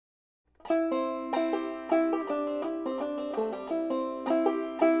Hello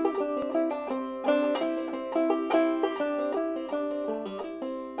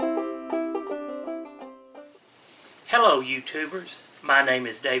YouTubers, my name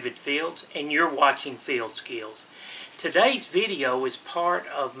is David Fields and you're watching Field Skills. Today's video is part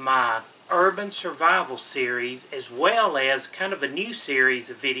of my urban survival series, as well as kind of a new series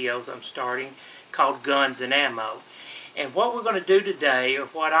of videos I'm starting called Guns and Ammo. And what we're going to do today, or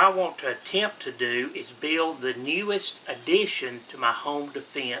what I want to attempt to do, is build the newest addition to my home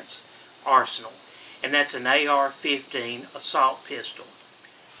defense arsenal. And that's an AR-15 assault pistol.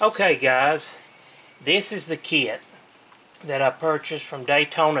 Okay guys, this is the kit that I purchased from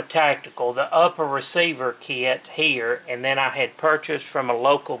Daytona Tactical, the upper receiver kit here, and then I had purchased from a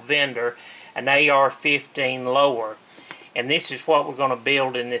local vendor an AR-15 lower. And this is what we're going to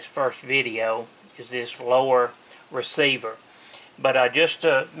build in this first video, is this lower receiver. But just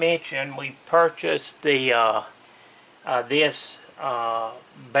to mention, we purchased the this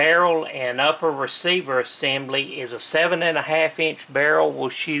barrel and upper receiver assembly is a 7.5-inch barrel. Will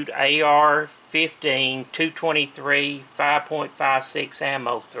shoot AR-15 223 5.56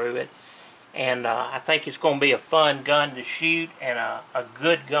 ammo through it, and I think it's going to be a fun gun to shoot and a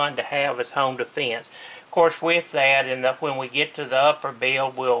good gun to have as home defense. Of course, with that, and when we get to the upper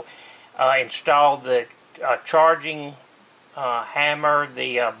build, we'll install the charging hammer,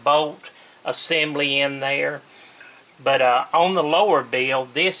 the bolt assembly in there. But on the lower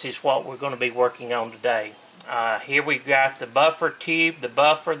build, this is what we're going to be working on today. Here we've got the buffer tube, the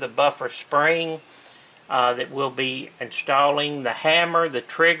buffer spring that we'll be installing. The hammer, the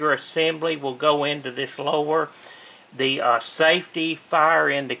trigger assembly will go into this lower. The safety fire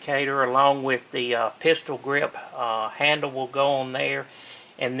indicator along with the pistol grip handle will go on there.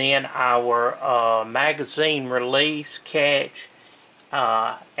 And then our magazine release catch,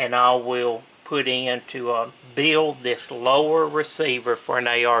 and I will put in to build this lower receiver for an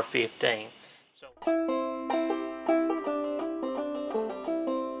AR-15.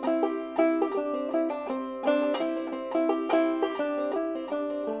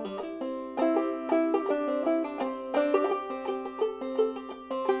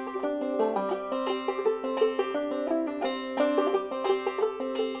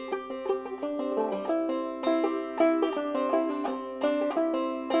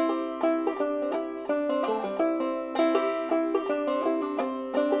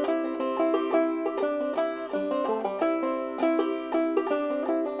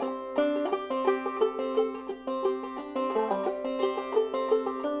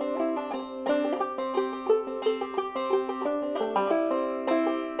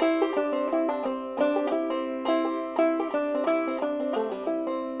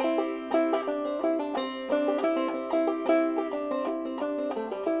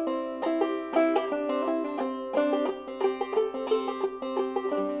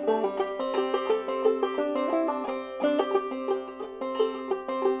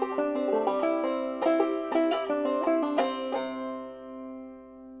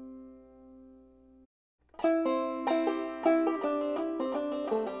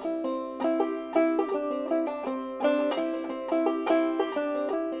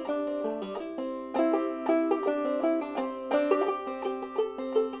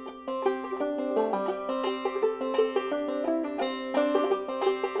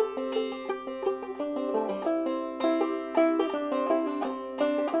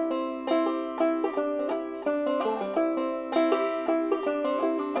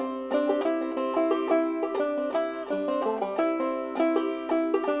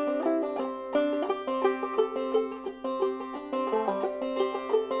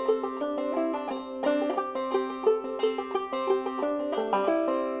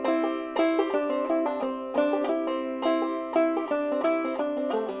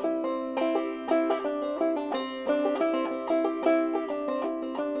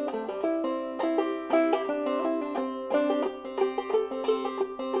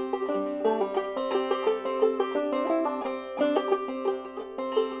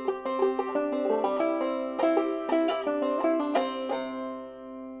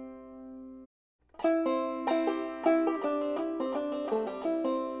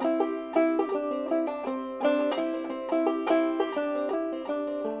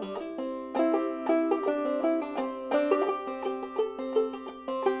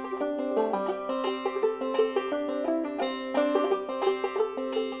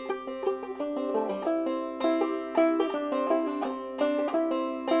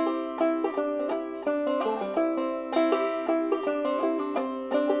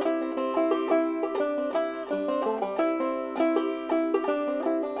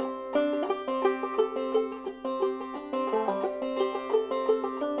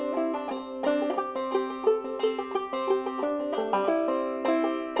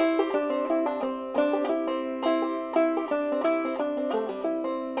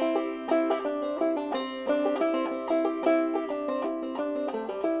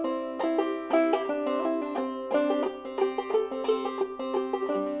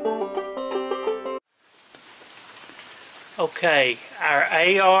 Okay, our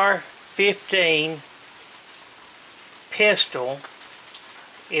AR-15 pistol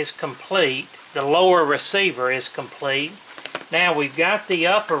is complete. The lower receiver is complete. Now we've got the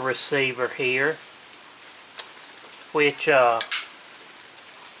upper receiver here, which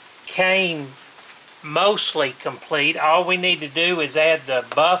came mostly complete. All we need to do is add the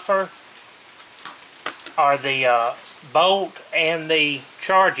buffer, or the bolt, and the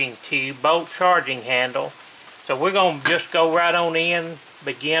charging tube, bolt charging handle. So we're going to just go right on in,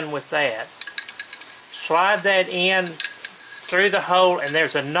 begin with that. Slide that in through the hole, and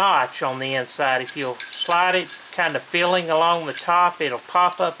there's a notch on the inside. If you'll slide it kind of filling along the top, it'll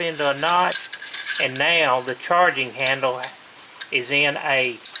pop up into a notch, and now the charging handle is in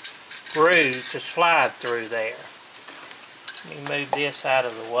a groove to slide through there. Let me move this out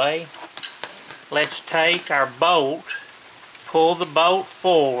of the way. Let's take our bolt, pull the bolt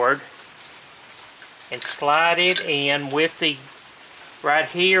forward, and slide it in with the, right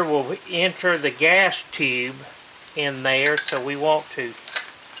here we'll enter the gas tube in there, so we want to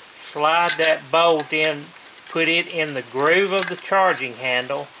slide that bolt in, put it in the groove of the charging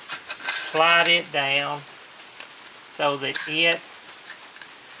handle, slide it down so that it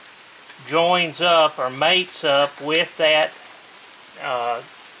joins up or mates up with that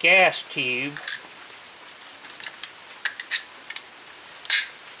gas tube.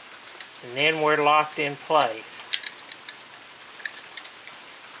 And then we're locked in place.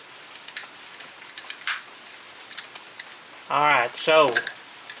 Alright, so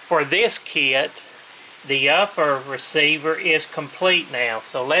for this kit, the upper receiver is complete now.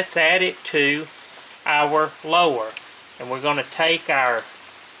 So let's add it to our lower. And we're going to take our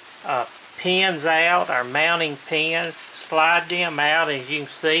pins out, our mounting pins, slide them out. As you can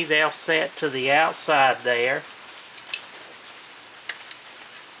see, they'll set to the outside there.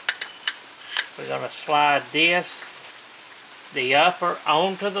 We're going to slide this, the upper,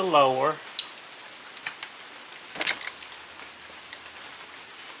 onto the lower.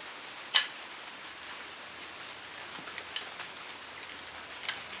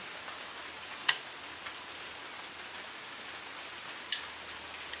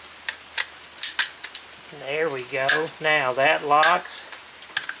 And there we go. Now that locks.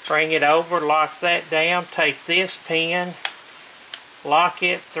 Bring it over, lock that down, take this pin, lock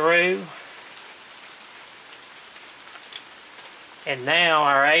it through. And now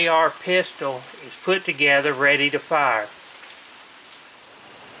our AR pistol is put together, ready to fire.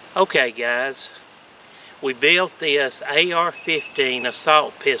 Okay guys, we built this AR-15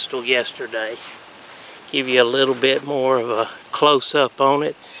 assault pistol yesterday. Give you a little bit more of a close-up on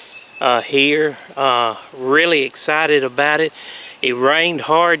it here. Really excited about it. It rained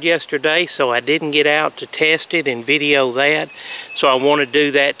hard yesterday, so I didn't get out to test it and video that. So I want to do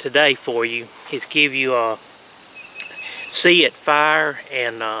that today for you. Is give you a see it fire,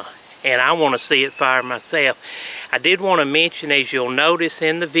 and I want to see it fire myself. I did want to mention, as you'll notice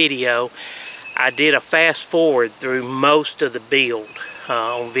in the video, I did a fast forward through most of the build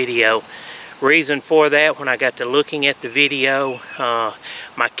on video. Reason for that, when I got to looking at the video,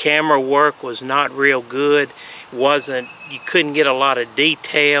 my camera work was not real good. You couldn't get a lot of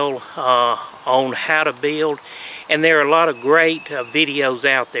detail on how to build. And there are a lot of great videos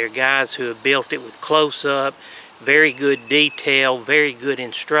out there, guys who have built it with close-up, very good detail, very good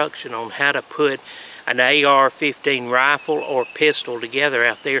instruction on how to put an AR-15 rifle or pistol together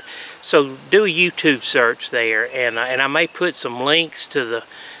out there. So do a YouTube search there, and I may put some links to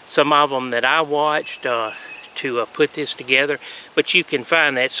some of them that I watched to put this together, but you can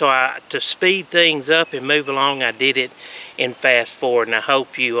find that. So to speed things up and move along, I did it in fast forward, and I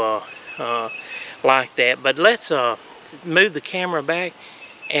hope you like that. But let's move the camera back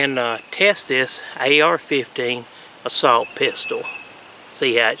and test this AR-15 assault pistol.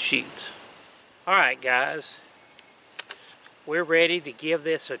 See how it shoots. Alright guys, we're ready to give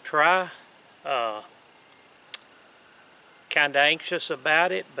this a try. Kinda anxious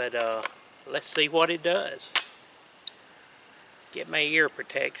about it, but let's see what it does. Get my ear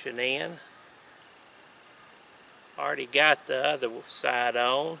protection in. Already got the other side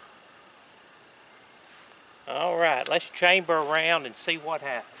on. Alright, let's chamber around and see what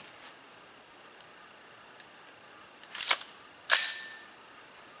happens.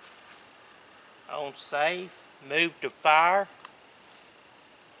 On safe, move to fire.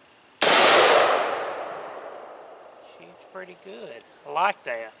 Shoots pretty good. I like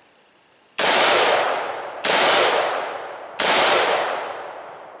that.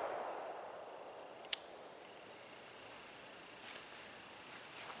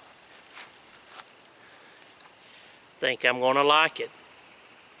 Think I'm gonna like it.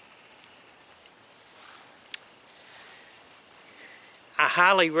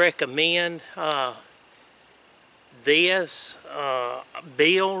 highly recommend this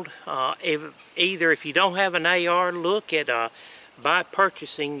build. Either if you don't have an AR, look at by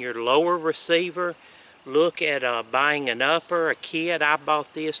purchasing your lower receiver. Look at buying an upper, a kit. I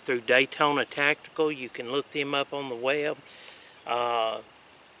bought this through Daytona Tactical. You can look them up on the web.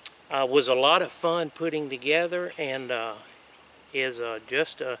 Was a lot of fun putting together, and is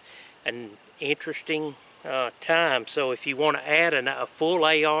just an interesting time. So if you want to add a full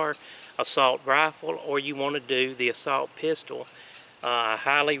AR assault rifle, or you want to do the assault pistol, I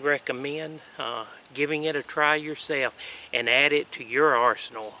highly recommend giving it a try yourself and add it to your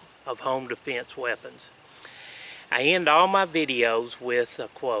arsenal of home defense weapons. I end all my videos with a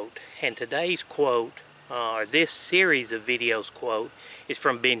quote, and today's quote, or this series of videos quote, is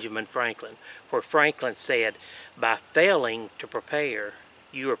from Benjamin Franklin, where Franklin said, "By failing to prepare,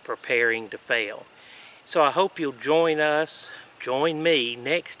 you are preparing to fail." So I hope you'll join me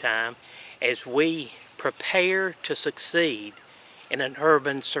next time as we prepare to succeed in an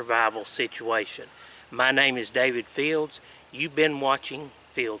urban survival situation. My name is David Fields. You've been watching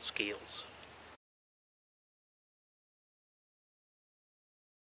Field Skills.